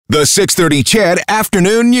The 6:30 Chad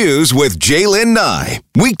Afternoon News with Jaylen Nye.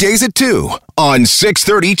 Weekdays at 2 on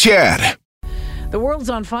 6:30 Chad. The world's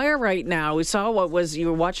on fire right now. We saw you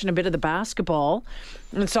were watching a bit of the basketball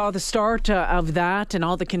and saw the start of that and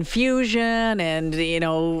all the confusion and,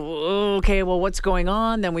 okay, well, what's going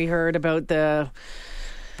on? Then we heard about the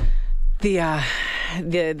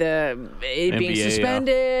it being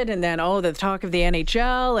suspended, and then the talk of the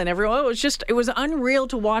NHL and everyone. It was unreal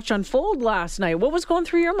to watch unfold last night. What was going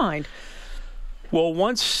through your mind? Well,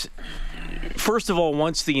 first of all,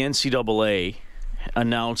 once the NCAA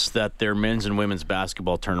announced that their men's and women's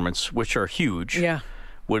basketball tournaments, which are huge,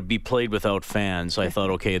 would be played without fans, I thought,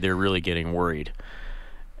 okay, they're really getting worried.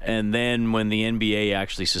 And then when the NBA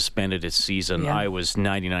actually suspended its season, I was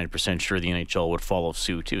 99% sure the NHL would follow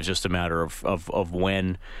suit. It was just a matter of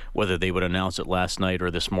when, whether they would announce it last night or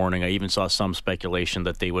this morning. I even saw some speculation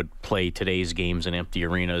that they would play today's games in empty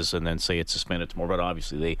arenas and then say it's suspended tomorrow. But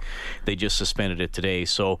obviously they just suspended it today.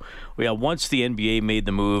 So once the NBA made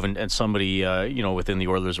the move, and somebody within the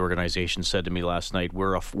Oilers organization said to me last night,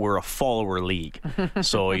 we're a follower league.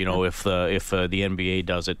 So if the NBA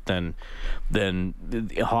does it, then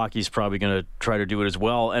hockey's probably going to try to do it as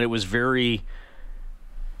well. And it was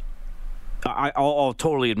I'll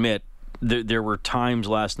totally admit, there were times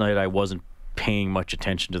last night I wasn't paying much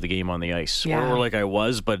attention to the game on the ice. Or like I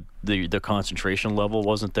was, but the concentration level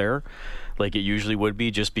wasn't there like it usually would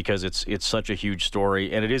be, just because it's such a huge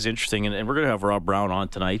story. And it is interesting, and we're going to have Rob Brown on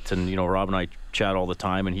tonight, and Rob and I chat all the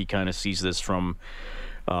time, and he kind of sees this from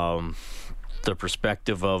the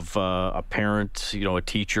perspective of a parent, a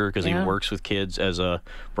teacher, because he works with kids as a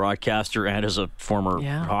broadcaster and as a former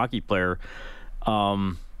hockey player.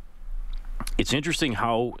 It's interesting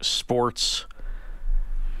how sports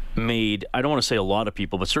made, I don't want to say a lot of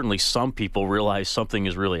people, but certainly some people realize something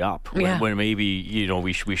is really up. When maybe,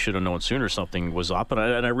 we should have known sooner something was up.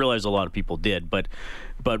 And I realize a lot of people did. But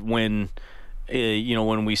when,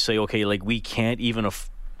 when we say, okay, like we can't even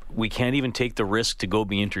take the risk to go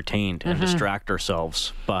be entertained and distract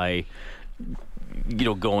ourselves by,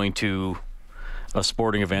 going to a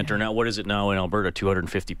sporting event, or now, what is it now in Alberta,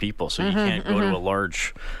 250 people. So you can't go to a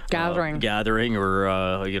large gathering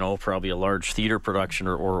or, probably a large theater production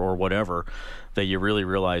or whatever, that you really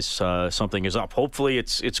realize something is up. Hopefully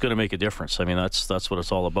it's going to make a difference. I mean, that's what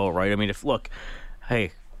it's all about, right? I mean,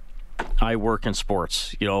 hey, I work in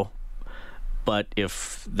sports, but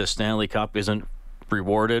if the Stanley Cup isn't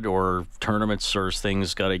rewarded, or tournaments or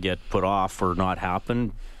things got to get put off or not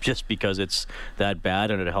happen just because it's that bad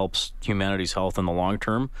and it helps humanity's health in the long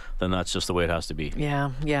term, then that's just the way it has to be. Yeah,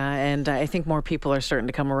 and I think more people are starting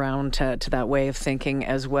to come around to that way of thinking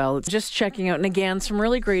as well. Just checking out, and again, some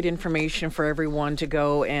really great information for everyone to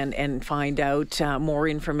go and find out more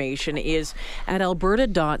information is at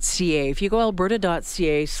alberta.ca. If you go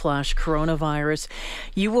alberta.ca/coronavirus,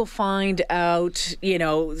 you will find out,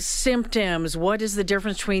 symptoms. What is the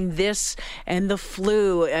difference between this and the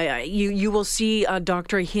flu? You will see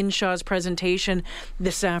Dr. Hinshaw's presentation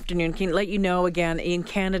this afternoon. Can let you know, again, in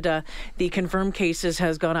Canada, the confirmed cases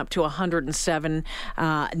has gone up to 107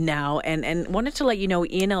 now. And wanted to let you know,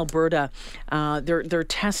 in Alberta, they're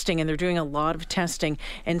testing, and they're doing a lot of testing.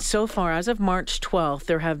 And so far, as of March 12th,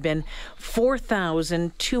 there have been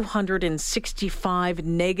 4,265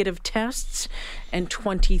 negative tests and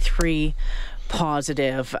 23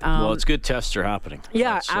 positive. Well, it's good tests are happening.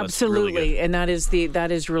 Yeah, that's absolutely, really, and that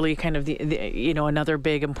is really kind of the another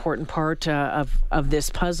big important part of this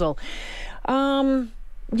puzzle.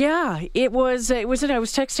 Yeah, it was. I was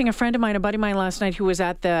texting a friend of mine, a buddy of mine, last night who was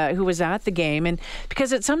at the game, and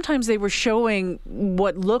because sometimes they were showing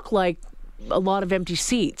what looked like a lot of empty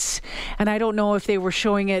seats, and I don't know if they were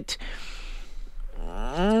showing it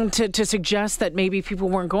to suggest that maybe people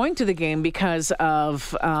weren't going to the game because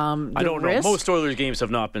of I don't know. Most Oilers games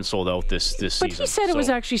have not been sold out this season. But he said it was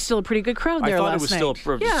actually still a pretty good crowd there last night. I thought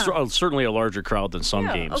it was still certainly a larger crowd than some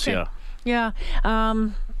games. Okay. Yeah.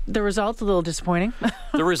 The result, a little disappointing.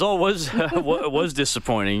 The result was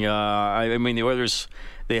disappointing. I mean, the Oilers,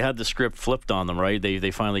 they had the script flipped on them, right?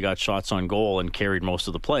 They finally got shots on goal and carried most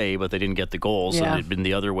of the play, but they didn't get the goals. Yeah. And it had been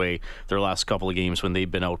the other way their last couple of games when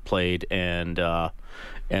they've been outplayed and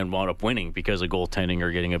wound up winning because of goaltending or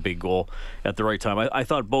getting a big goal at the right time. I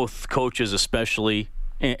thought both coaches especially,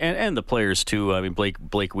 and the players too. I mean,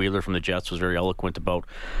 Blake Wheeler from the Jets was very eloquent about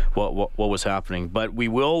what was happening. But we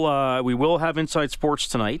will have Inside Sports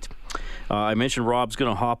tonight. I mentioned Rob's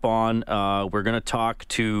going to hop on. We're going to talk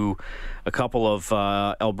to a couple of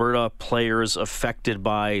Alberta players affected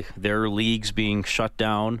by their leagues being shut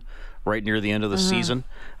down right near the end of the season.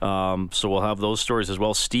 So we'll have those stories as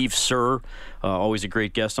well. Steve Sir, always a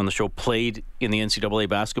great guest on the show, played in the NCAA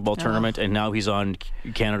basketball tournament, and now he's on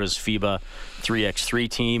Canada's FIBA 3x3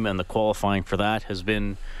 team, and the qualifying for that has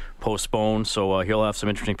been postponed. So he'll have some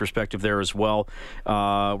interesting perspective there as well.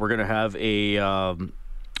 We're going to have a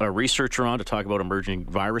researcher on to talk about emerging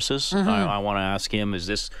viruses. I want to ask him, is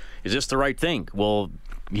this the right thing? Well,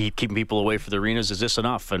 keeping people away from the arenas, is this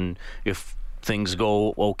enough? And if things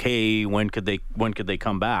go okay, when could they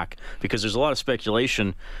come back? Because there's a lot of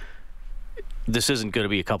speculation. This isn't going to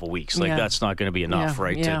be a couple weeks. That's not going to be enough,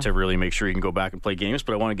 right? To really make sure you can go back and play games.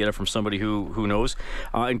 But I want to get it from somebody who knows.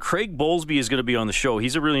 And Craig Bowlesby is going to be on the show.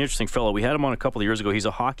 He's a really interesting fellow. We had him on a couple of years ago. He's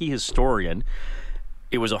a hockey historian.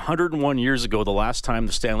 It was 101 years ago the last time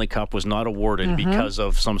the Stanley Cup was not awarded because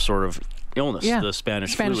of some sort of illness, the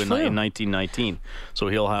Spanish flu in 1919. So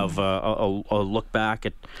he'll have a look back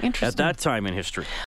at that time in history.